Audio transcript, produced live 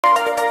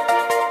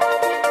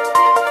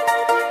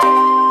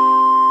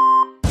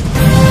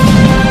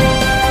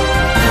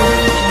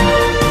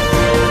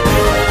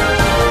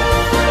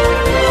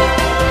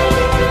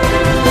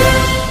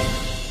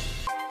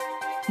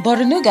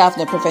Borno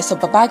Governor Professor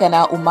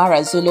Babagana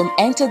Umara Zulum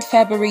entered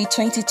February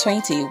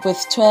 2020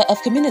 with tour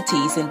of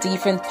communities in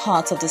different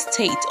parts of the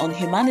state on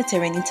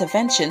humanitarian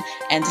intervention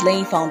and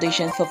laying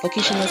foundation for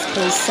vocational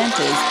skills centers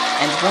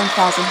and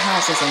 1,000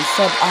 houses in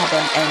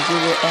suburban and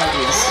rural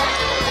areas.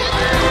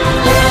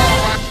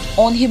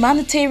 On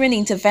humanitarian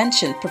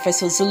intervention,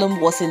 Professor Zulum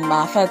was in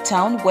Mafa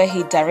town where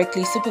he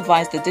directly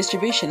supervised the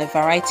distribution of a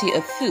variety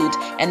of food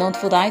and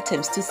non-food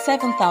items to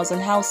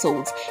 7,000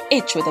 households,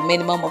 each with a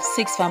minimum of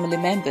 6 family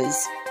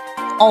members.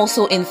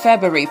 Also in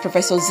February,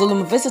 Professor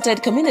Zulum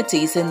visited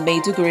communities in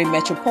Maiduguri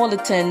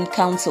Metropolitan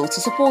Council to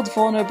support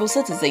vulnerable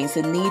citizens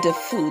in need of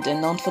food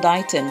and non-food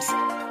items.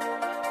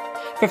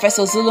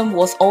 Professor Zulum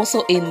was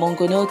also in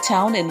Mongono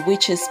town, in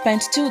which he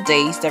spent 2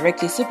 days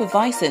directly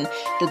supervising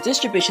the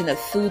distribution of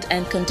food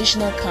and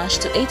conditional cash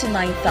to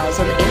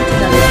 89,800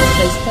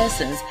 displaced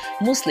persons,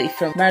 mostly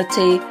from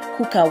Marte,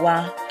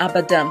 Kukawa,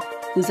 Abadam,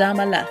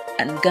 Guzamala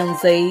and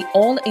Ganzai,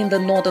 all in the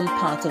northern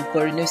part of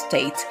Borno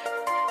State.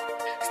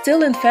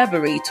 Still in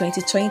February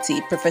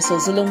 2020, Professor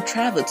Zulum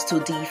traveled to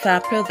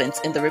Difa province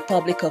in the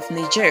Republic of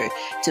Niger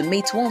to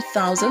meet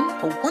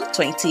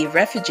 1,120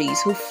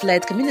 refugees who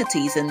fled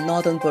communities in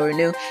northern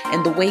Borno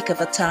in the wake of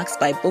attacks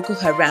by Boko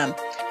Haram.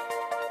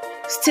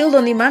 Still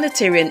on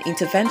humanitarian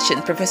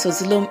intervention, Professor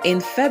Zulum in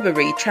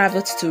February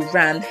traveled to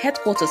Ran,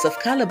 headquarters of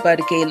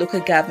Kalabarge local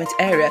government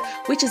area,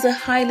 which is a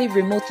highly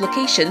remote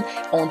location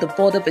on the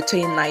border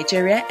between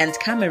Nigeria and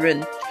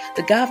Cameroon.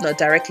 The governor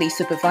directly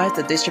supervised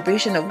the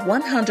distribution of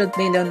 100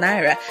 million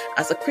naira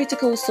as a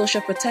critical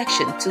social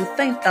protection to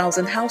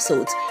 10,000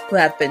 households who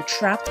have been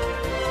trapped.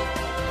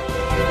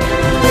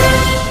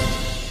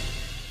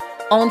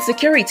 On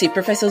security,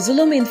 Professor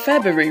Zulum in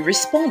February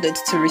responded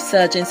to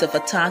resurgence of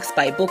attacks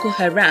by Boko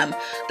Haram.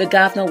 The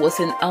governor was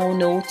in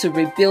Auno to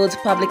rebuild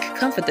public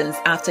confidence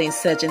after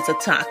insurgents'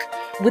 attack.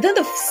 Within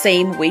the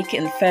same week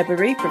in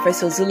February,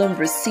 Professor Zulum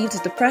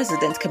received the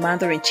President,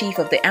 Commander-in-Chief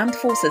of the Armed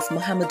Forces,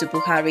 Muhammadu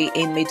Buhari,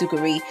 in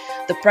Maiduguri.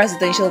 The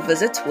presidential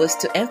visit was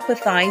to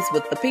empathize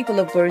with the people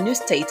of Borno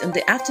State in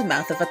the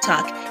aftermath of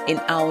attack in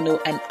Auno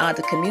and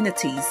other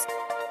communities.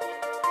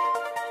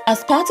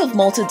 As part of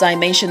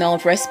multi-dimensional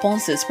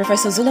responses,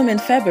 Professor Zulum in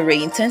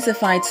February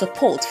intensified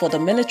support for the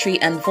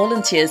military and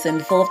volunteers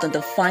involved in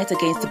the fight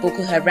against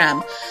Boko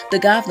Haram. The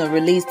governor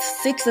released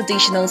 6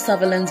 additional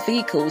surveillance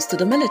vehicles to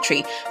the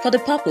military for the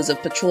purpose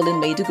of patrolling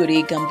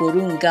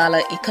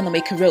Maiduguri-Gamboru-Ngala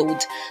Economic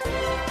Road.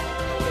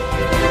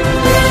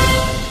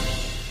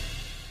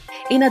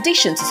 In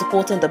addition to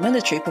supporting the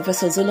military,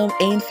 Professor Zulum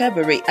in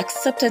February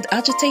accepted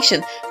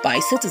agitation by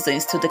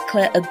citizens to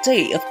declare a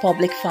day of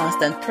public fast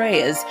and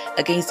prayers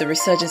against the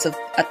resurgence of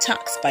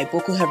attacks by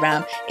Boko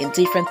Haram in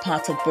different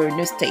parts of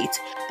Borno State.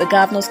 The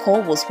governor's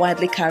call was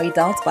widely carried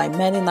out by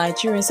many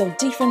Nigerians of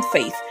different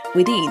faith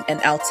within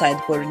and outside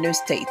Borno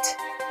State.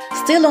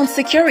 Still on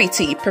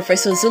security,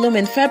 Professor Zulum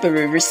in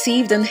February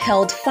received and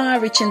held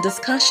far-reaching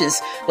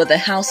discussions with the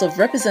House of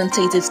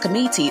Representatives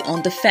Committee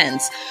on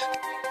Defense.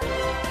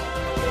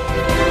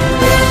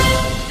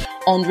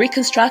 On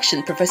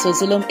reconstruction, Professor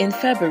Zulum in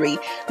February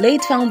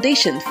laid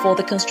foundation for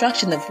the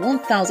construction of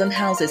 1,000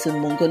 houses in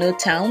Mongono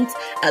towns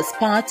as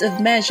part of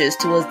measures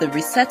towards the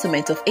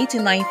resettlement of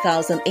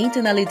 89,000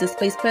 internally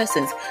displaced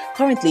persons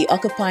currently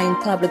occupying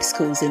public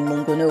schools in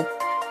Mongono.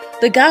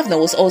 The governor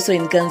was also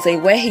in Ganzai,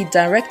 where he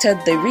directed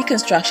the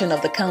reconstruction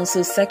of the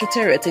council's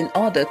secretariat in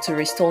order to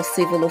restore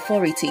civil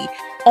authority.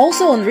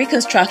 Also on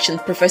reconstruction,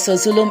 Professor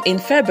Zulum in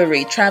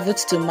February traveled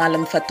to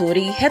Malam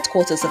Fatori,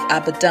 headquarters of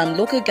Abadam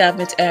local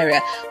government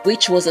area,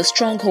 which was a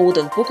stronghold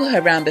of Boko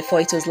Haram before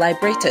it was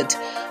liberated.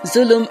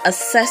 Zulum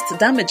assessed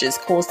damages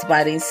caused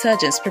by the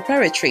insurgents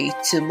preparatory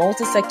to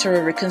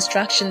multi-sectoral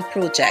reconstruction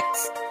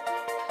projects.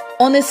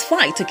 On his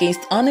fight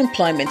against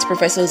unemployment,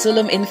 Professor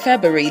Zulum in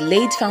February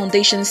laid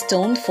foundation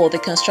stone for the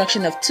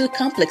construction of 2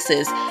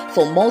 complexes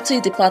for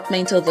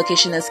multi-departmental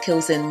vocational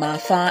skills in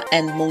Mafa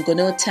and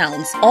Mongono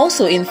towns.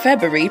 Also in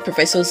February,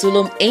 Professor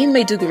Zulum in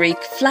Maiduguri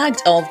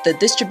flagged off the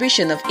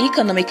distribution of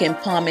economic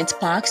empowerment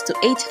parks to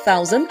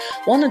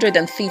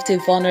 8,150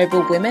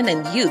 vulnerable women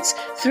and youths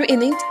through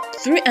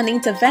an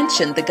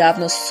intervention the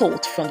governor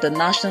sought from the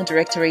National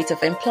Directorate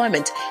of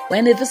Employment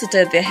when he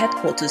visited their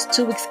headquarters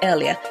 2 weeks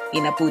earlier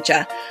in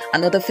Abuja.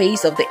 Another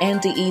phase of the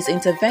NDE's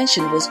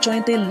intervention was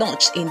jointly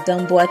launched in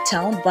Damboa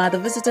town by the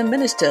Visiting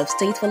Minister of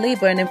State for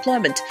Labour and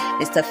Employment,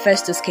 Mr.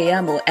 Festus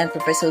Keyamo, and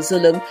Professor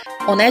Zulum.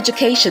 On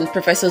education,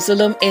 Professor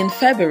Zulum in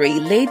February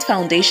laid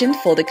foundation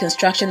for the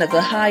construction of a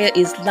higher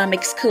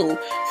Islamic school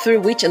through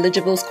which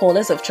eligible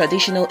scholars of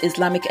traditional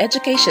Islamic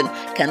education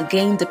can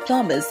gain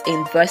diplomas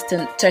in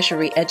Western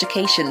tertiary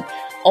education.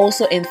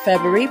 Also in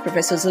February,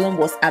 Professor Zulum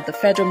was at the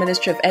Federal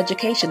Ministry of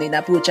Education in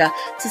Abuja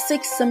to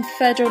seek some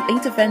federal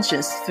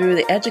interventions through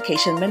the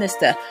Education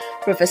Minister.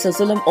 Professor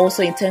Zulum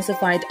also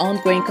intensified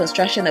ongoing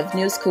construction of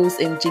new schools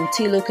in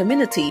Jimtilo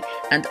community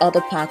and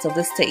other parts of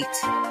the state.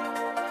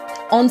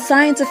 On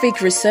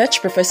scientific research,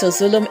 Professor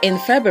Zulum in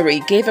February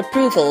gave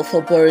approval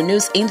for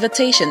Borno's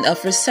invitation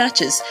of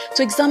researchers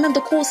to examine the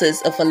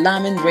causes of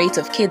alarming rate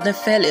of kidney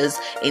failures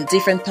in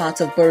different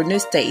parts of Borno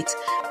State.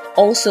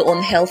 Also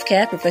on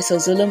healthcare, Professor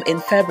Zulum in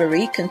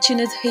February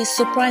continued his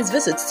surprise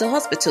visits to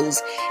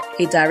hospitals.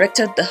 He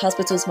directed the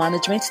hospital's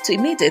management to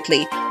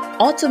immediately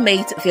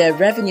automate their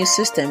revenue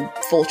system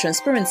for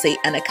transparency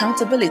and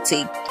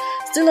accountability.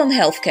 Still on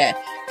healthcare,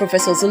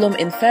 Professor Zulum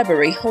in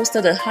February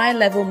hosted a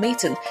high-level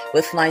meeting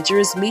with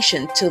Nigeria's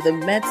mission to the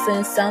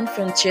Médecins Sans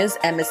Frontières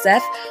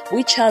 (MSF),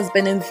 which has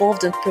been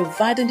involved in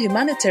providing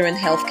humanitarian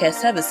healthcare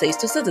services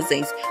to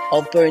citizens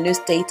of Borno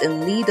State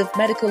in need of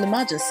medical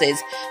emergencies,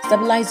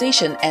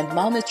 stabilization and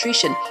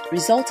malnutrition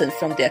resulting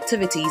from the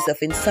activities of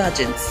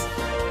insurgents.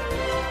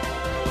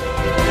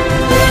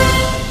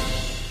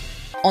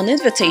 On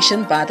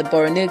invitation by the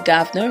Borno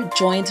governor,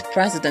 joined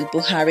President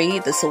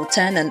Buhari, the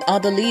Sultan and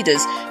other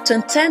leaders to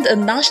attend a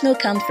national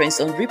conference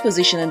on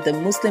repositioning the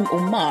Muslim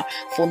Ummah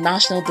for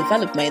national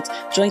development,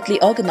 jointly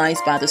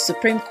organized by the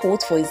Supreme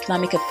Court for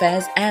Islamic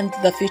Affairs and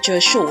The Future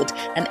Assured,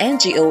 an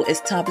NGO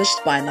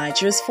established by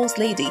Nigeria's First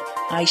Lady,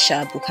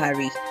 Aisha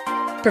Buhari.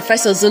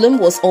 Professor Zulum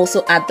was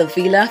also at the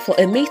villa for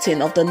a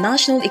meeting of the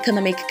National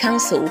Economic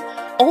Council.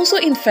 Also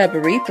in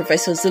February,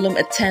 Professor Zulum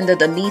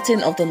attended a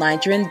meeting of the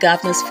Nigerian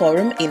Governors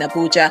Forum in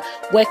Abuja,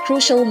 where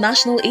crucial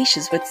national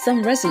issues with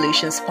some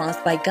resolutions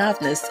passed by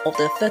governors of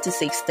the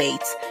 36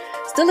 states.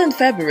 Still in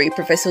February,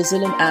 Professor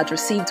Zulum had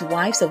received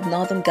wives of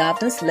northern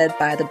governors led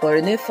by the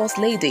Borno First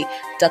Lady,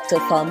 Dr.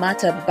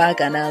 Falmata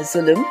Babagana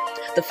Zulum.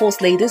 The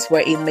First Ladies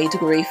were in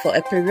Maiduguri for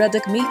a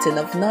periodic meeting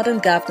of Northern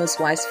Governors'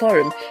 Wives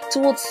Forum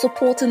towards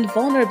supporting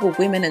vulnerable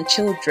women and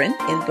children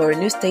in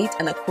Borno State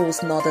and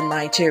across northern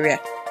Nigeria.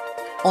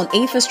 On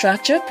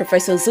infrastructure,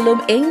 Professor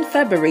Zulum in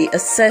February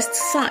assessed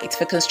site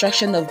for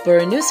construction of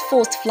Borno's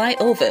first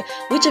flyover,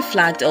 which he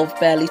flagged off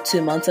barely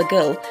 2 months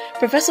ago.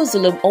 Professor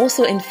Zulum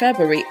also in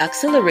February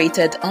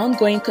accelerated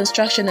ongoing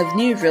construction of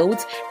new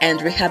roads and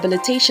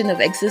rehabilitation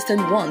of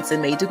existing ones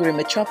in Maiduguri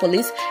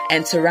metropolis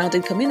and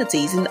surrounding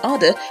communities in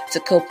order to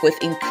cope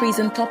with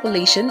increasing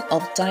population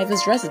of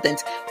diverse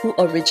residents who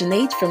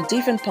originate from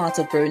different parts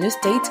of Borno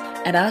State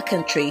and our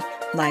country,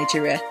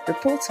 Nigeria.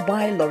 Reports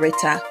by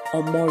Loretta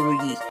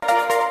Omoruyi.